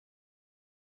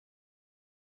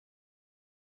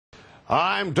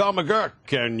I'm Tom McGurk,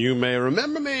 and you may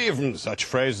remember me from such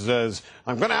phrases as,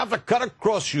 I'm going to have to cut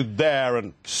across you there,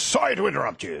 and sorry to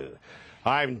interrupt you.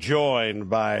 I'm joined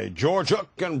by George Hook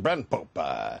and Brent Pope.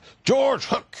 George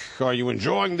Hook, are you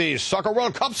enjoying the Soccer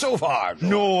World Cup so far?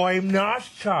 George? No, I'm not,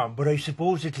 Tom, but I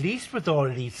suppose at least with all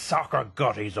these soccer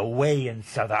gutties away in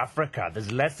South Africa,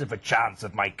 there's less of a chance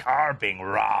of my car being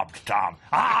robbed, Tom.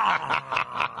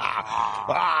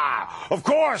 Of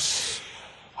course!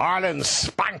 Ireland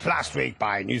spanked last week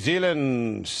by New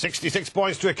Zealand, 66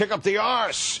 points to a kick up the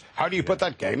arse. How do you put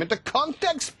that game into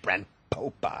context, Brent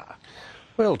Pope?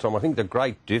 Well, Tom, I think the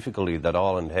great difficulty that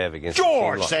Ireland have against...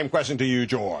 George, same question to you,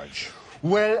 George.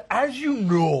 Well, as you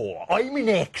know, I'm an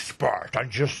expert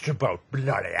on just about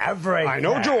bloody everything. I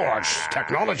know, George.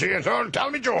 Technology is all.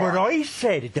 Tell me, George. But I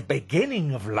said at the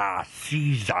beginning of last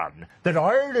season that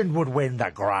Ireland would win the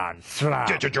Grand Slam.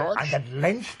 Did you, George? And that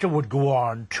Leinster would go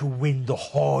on to win the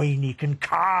Heineken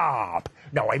Cup.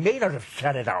 Now, I may not have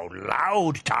said it out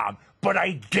loud, Tom, but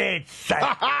I did say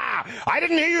it. I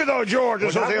didn't hear you, though, George,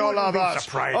 as they all of us.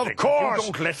 Surprising. Of course.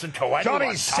 You don't listen to anyone,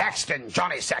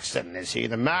 Johnny Sexton, is he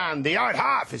the man, the out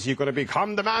half? Is he going to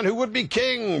become the man who would be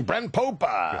king, Brent Pope?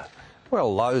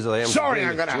 Well, those are them. Sorry,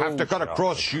 I'm going to have to cut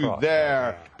across you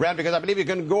there, Brent, because I believe you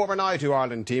can go over now to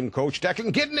Ireland team coach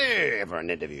Declan Kidney for an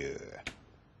interview.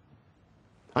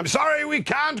 I'm sorry, we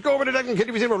can't go over to Declan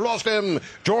Kidney. We've lost him.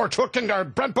 George Hook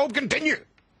and Brent Pope, continue.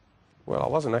 Well, I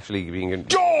wasn't actually being...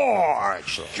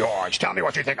 George, tell me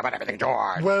what you think about everything,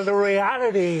 George. Well, the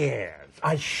reality is,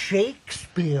 as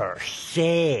Shakespeare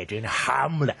said in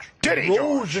Hamlet, Did he,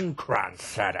 George? Rosencrantz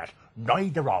said it,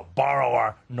 neither a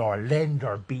borrower nor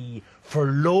lender be, for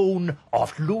loan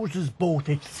oft loses both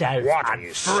itself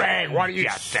and friend. What do you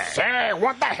say?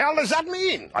 What the hell does that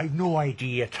mean? I've no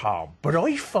idea, Tom, but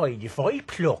I find if I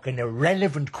pluck an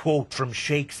irrelevant quote from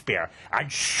Shakespeare and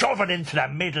shove it into the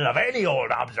middle of any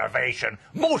old observation,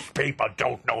 most people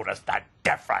don't notice the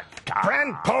difference, Tom.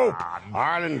 Brent Pope.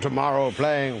 Ireland tomorrow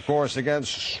playing, of course,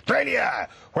 against Australia.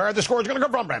 Where the score's going to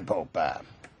come from, Brent Pope?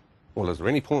 Well, is there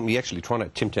any point in me actually trying to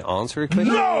attempt to answer it?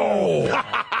 No!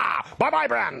 Bye-bye,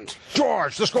 Brent.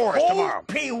 George, the score is tomorrow.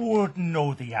 Hope he wouldn't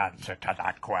know the answer to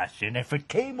that question if it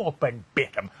came up and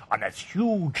bit him on his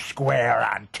huge square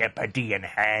Antipodean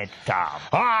head, Tom.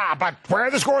 But where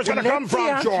the score's going to come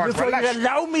from, George?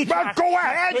 Allow me to But go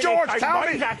ahead, George. Tell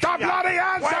me the bloody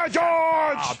answer,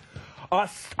 George.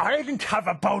 Ireland have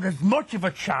about as much of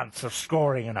a chance of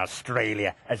scoring in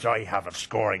Australia as I have of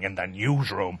scoring in the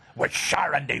newsroom with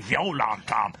Sharon de Violon,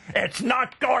 Tom. It's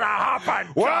not going to happen,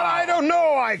 Tom. Well, I don't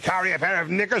know. I carry a pair of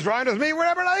knickers round with me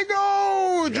wherever I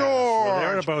go, George. Well,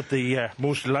 they're about the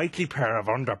most likely pair of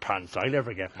underpants I'll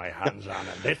ever get my hands on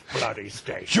in this bloody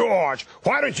state. George,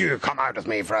 why don't you come out with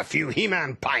me for a few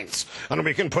He-Man pints, and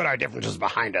we can put our differences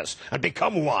behind us and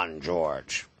become one,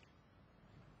 George?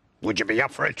 Would you be up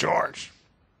for it, George?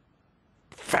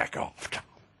 Feck off, Tom.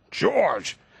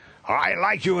 George, I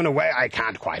like you in a way I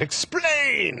can't quite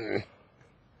explain.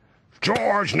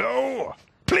 George, no.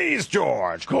 Please,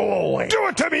 George. Go away. Do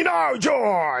it to me now,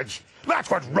 George. That's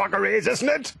what rocker is, isn't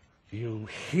it? You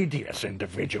hideous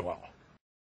individual.